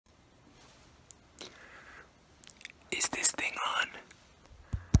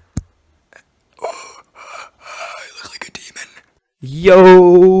Yo!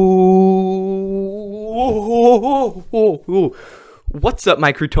 What's up,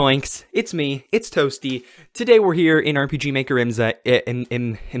 my Croutoinks? It's me, it's Toasty. Today we're here in RPGMaker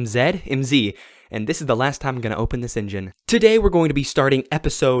MZ, and this is the last time I'm going to open this engine. Today we're going to be starting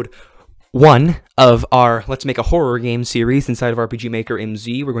episode 1 of our Let's Make a Horror Game series inside of RPGMaker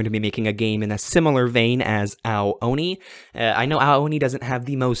MZ. We're going to be making a game in a similar vein as Ao Oni. I know Ao Oni doesn't have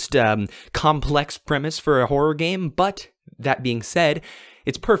the most complex premise for a horror game, but that being said,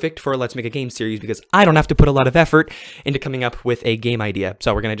 it's perfect for a Let's Make a Game series because I don't have to put a lot of effort into coming up with a game idea.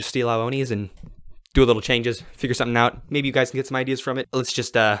 So we're going to just steal Ao Oni's and do a little changes, figure something out. Maybe you guys can get some ideas from it. Let's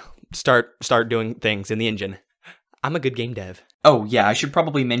just start doing things in the engine. I'm a good game dev. Oh yeah, I should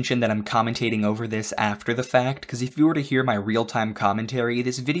probably mention that I'm commentating over this after the fact, because if you were to hear my real-time commentary,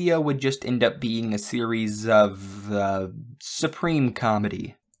 this video would just end up being a series of, supreme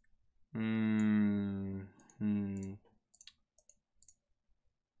comedy.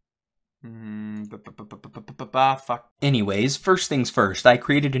 Fuck. Anyways, first things first, I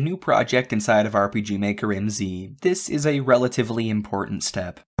created a new project inside of RPGMaker MZ. This is a relatively important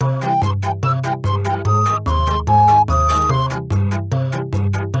step.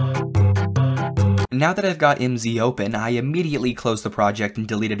 Now that I've got MZ open, I immediately closed the project and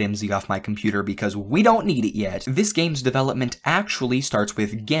deleted MZ off my computer because we don't need it yet. This game's development actually starts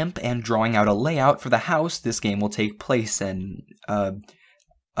with GIMP and drawing out a layout for the house this game will take place in.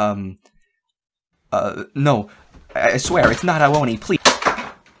 No, I swear, it's not Ao Oni, please.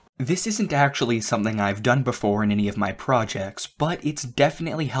 This isn't actually something I've done before in any of my projects, but it's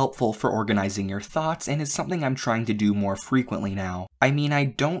definitely helpful for organizing your thoughts and is something I'm trying to do more frequently now. I mean, I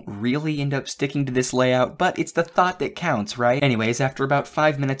don't really end up sticking to this layout, but it's the thought that counts, right? Anyways, after about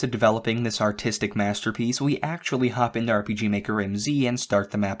 5 minutes of developing this artistic masterpiece, we actually hop into RPGMaker MZ and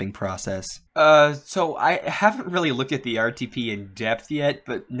start the mapping process. So I haven't really looked at the RTP in depth yet,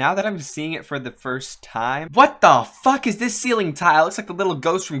 but now that I'm seeing it for the first time... What the fuck is this ceiling tile? It looks like the little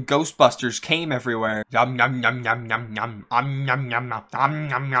ghost from Ghostbusters came everywhere. Yum yum yum yum yum yum yum yum yum yum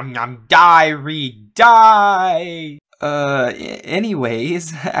yum yum yum die.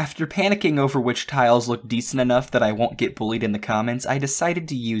 Anyways, after panicking over which tiles look decent enough that I won't get bullied in the comments, I decided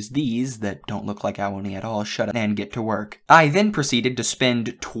to use these, that don't look like Ao Oni at all, shut up, and get to work. I then proceeded to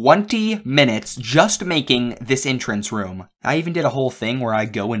spend 20 minutes just making this entrance room. I even did a whole thing where I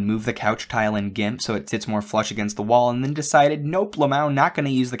go and move the couch tile in GIMP so it sits more flush against the wall, and then decided, nope, Lamau, not gonna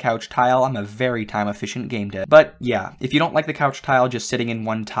use the couch tile, I'm a very time-efficient game dev. But yeah, if you don't like the couch tile just sitting in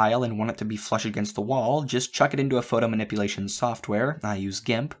one tile and want it to be flush against the wall, just chuck it into a photo manipulation software. I use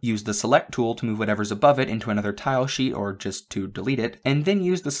GIMP, use the select tool to move whatever's above it into another tile sheet or just to delete it, and then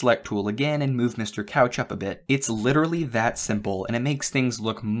use the select tool again and move Mr. Couch up a bit. It's literally that simple, and it makes things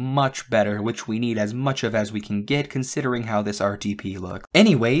look much better, which we need as much of as we can get considering how this RTP looks.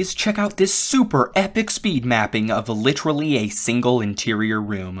 Anyways, check out this super epic speed mapping of literally a single interior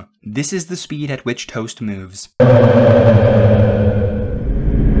room. This is the speed at which Toast moves.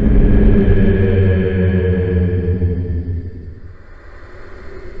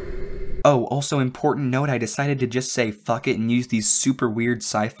 Oh, also important note, I decided to just say fuck it and use these super weird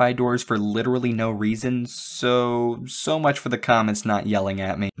sci-fi doors for literally no reason, so much for the comments not yelling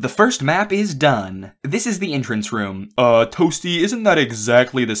at me. The first map is done. This is the entrance room. Toasty, isn't that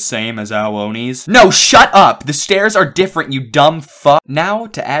exactly the same as Ao Oni's? No, shut up! The stairs are different, you dumb fuck. Now,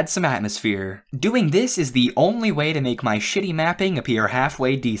 to add some atmosphere. Doing this is the only way to make my shitty mapping appear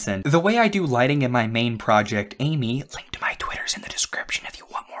halfway decent. The way I do lighting in my main project, Amy, link to my Twitter's in the description if you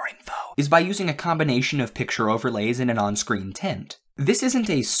want more info, is by using a combination of picture overlays and an on-screen tint. This isn't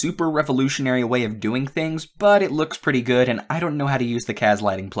a super revolutionary way of doing things, but it looks pretty good and I don't know how to use the CAS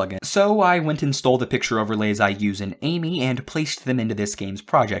lighting plugin. So I went and stole the picture overlays I use in Amy and placed them into this game's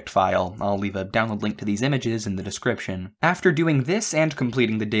project file. I'll leave a download link to these images in the description. After doing this and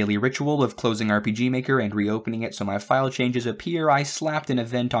completing the daily ritual of closing RPGMaker and reopening it so my file changes appear, I slapped an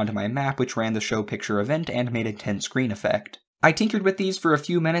event onto my map which ran the show picture event and made a tense screen effect. I tinkered with these for a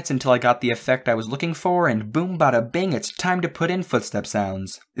few minutes until I got the effect I was looking for, and boom bada bing, it's time to put in footstep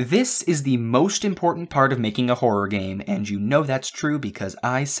sounds. This is the most important part of making a horror game, and you know that's true because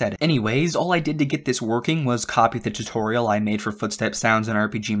I said it. Anyways, all I did to get this working was copy the tutorial I made for footstep sounds in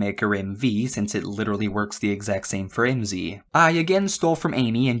RPGMaker MV, since it literally works the exact same for MZ. I again stole from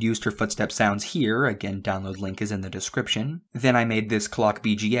Amy and used her footstep sounds here, again download link is in the description. Then I made this clock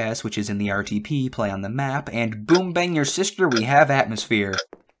BGS, which is in the RTP, play on the map, and boom bang your sister, we have atmosphere.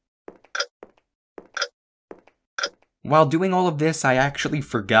 While doing all of this, I actually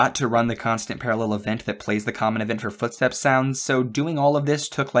forgot to run the constant parallel event that plays the common event for footstep sounds, so doing all of this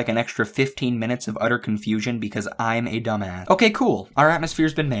took like an extra 15 minutes of utter confusion because I'm a dumbass. Okay, cool. Our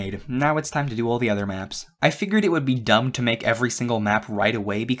atmosphere's been made. Now it's time to do all the other maps. I figured it would be dumb to make every single map right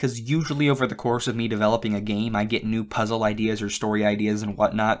away because usually over the course of me developing a game, I get new puzzle ideas or story ideas and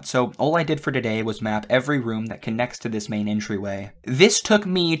whatnot, so all I did for today was map every room that connects to this main entryway. This took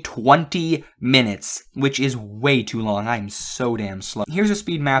me 20 minutes, which is way too long. I'm so damn slow. Here's a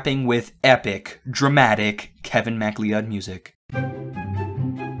speed mapping with epic, dramatic Kevin MacLeod music.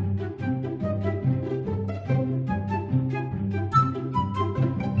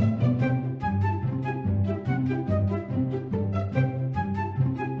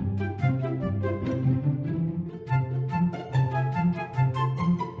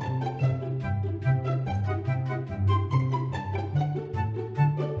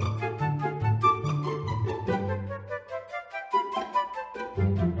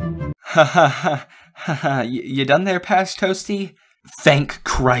 Ha ha ha ha ha, you done there, Past Toasty? Thank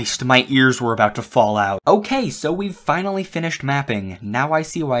Christ, my ears were about to fall out. Okay, so we've finally finished mapping. Now I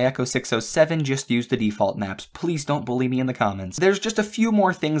see why Echo 607 just used the default maps. Please don't bully me in the comments. There's just a few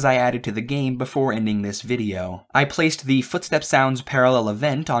more things I added to the game before ending this video. I placed the footstep sounds parallel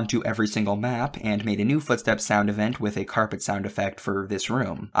event onto every single map, and made a new footstep sound event with a carpet sound effect for this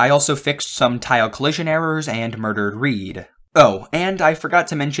room. I also fixed some tile collision errors and murdered Reed. Oh, and I forgot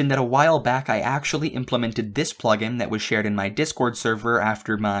to mention that a while back I actually implemented this plugin that was shared in my Discord server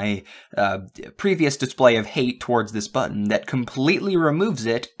after my previous display of hate towards this button that completely removes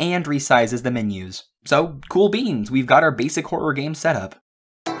it and resizes the menus. So, cool beans, we've got our basic horror game setup.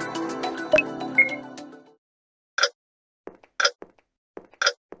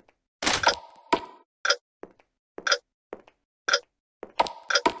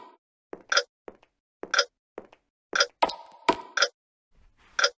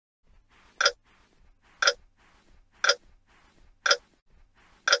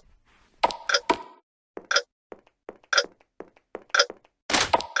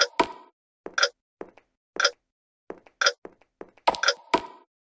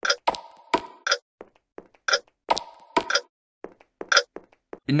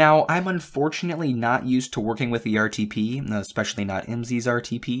 Now, I'm unfortunately not used to working with the RTP, especially not MZ's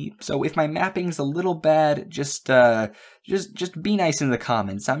RTP, so if my mapping's a little bad, just be nice in the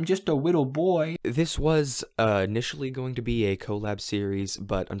comments. I'm just a little boy. This was initially going to be a collab series,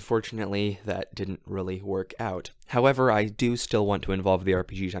 but unfortunately that didn't really work out. However, I do still want to involve the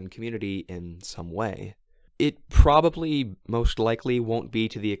RPG Time community in some way. It probably, most likely, won't be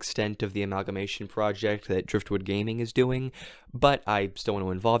to the extent of the amalgamation project that Driftwood Gaming is doing, but I still want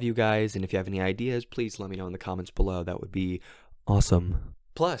to involve you guys, and if you have any ideas, please let me know in the comments below. That would be awesome.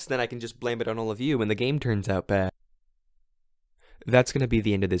 Plus, then I can just blame it on all of you when the game turns out bad. That's going to be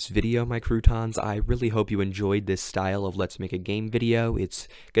the end of this video, my croutons. I really hope you enjoyed this style of Let's Make a Game video. It's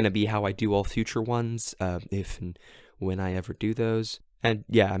going to be how I do all future ones, if and when I ever do those. And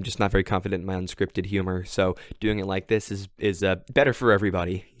yeah, I'm just not very confident in my unscripted humor, so doing it like this is better for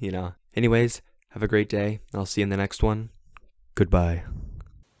everybody, you know. Anyways, have a great day. I'll see you in the next one. Goodbye.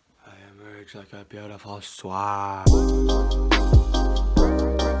 I emerge like a beautiful swan.